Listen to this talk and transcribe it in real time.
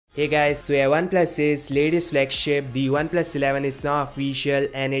Hey guys, so yeah, OnePlus's latest flagship, the OnePlus 11 is now official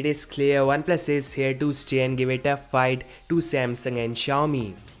and it is clear OnePlus is here to stay and give a tough fight to Samsung and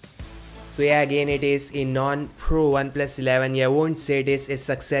Xiaomi. So yeah, again it is a non-Pro OnePlus 11. Yeah, I won't say it is a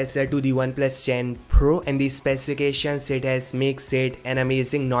successor to the OnePlus 10 Pro, and the specifications it has makes it an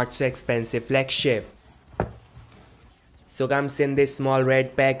amazing not so expensive flagship. So comes in this small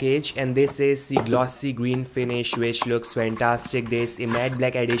red package, and this is the glossy green finish which looks fantastic. There's a matte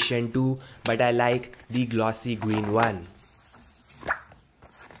black edition too, but I like the glossy green one.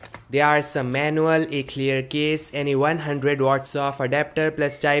 There are some manual, a clear case, and a 100 watts of adapter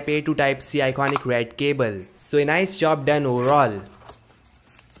plus type A to type C iconic red cable. So a nice job done overall.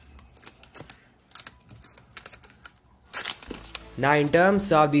 Now in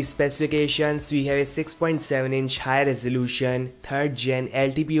terms of the specifications, we have a 6.7-inch high resolution 3rd gen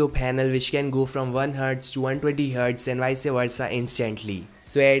LTPO panel which can go from 1Hz to 120Hz and vice versa instantly.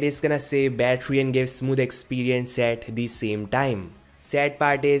 So it is gonna save battery and give smooth experience at the same time. Sad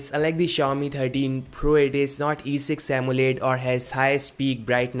part is, unlike the Xiaomi 13 Pro, it is not E6 AMOLED or has highest peak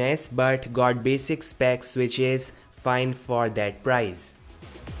brightness, but got basic specs which is fine for that price.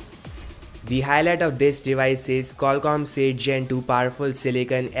 The highlight of this device is Qualcomm's 8 Gen 2 powerful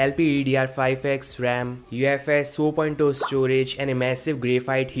silicon LPDDR5X RAM, UFS 4.0 storage, and a massive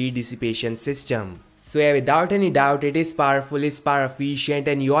graphite heat dissipation system. So yeah, without any doubt it is powerful, is power efficient,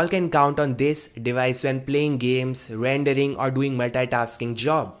 and you all can count on this device when playing games, rendering, or doing multitasking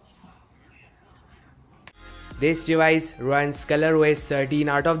job. This device runs ColorOS 13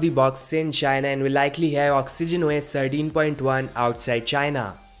 out of the box in China and will likely have OxygenOS 13.1 outside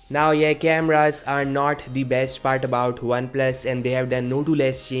China. Now yeah, cameras are not the best part about OnePlus and they have done no to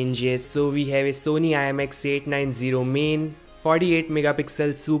less changes. So we have a Sony IMX890 main, 48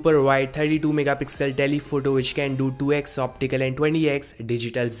 megapixel super wide, 32 megapixel telephoto which can do 2x optical and 20x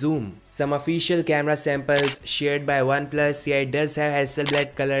digital zoom. Some official camera samples shared by OnePlus. Yeah, it does have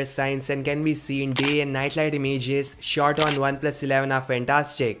Hasselblad color signs and can be seen day and night light images shot on OnePlus 11 are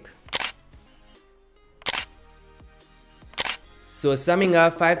fantastic. So summing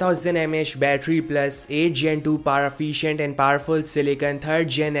up, 5000 mAh battery plus 8 Gen 2 power efficient and powerful silicon 3rd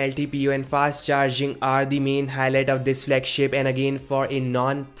Gen LTPO and fast charging are the main highlight of this flagship, and again for a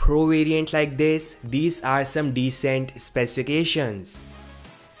non-Pro variant like this, these are some decent specifications.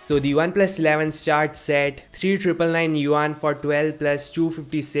 So the OnePlus 11 starts at 3,999 yuan for 12 plus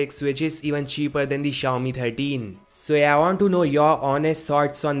 256, which is even cheaper than the Xiaomi 13. So yeah, I want to know your honest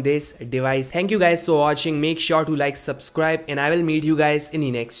thoughts on this device. Thank you guys for watching. Make sure to like, subscribe, and I will meet you guys in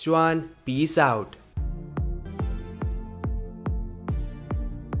the next one. Peace out.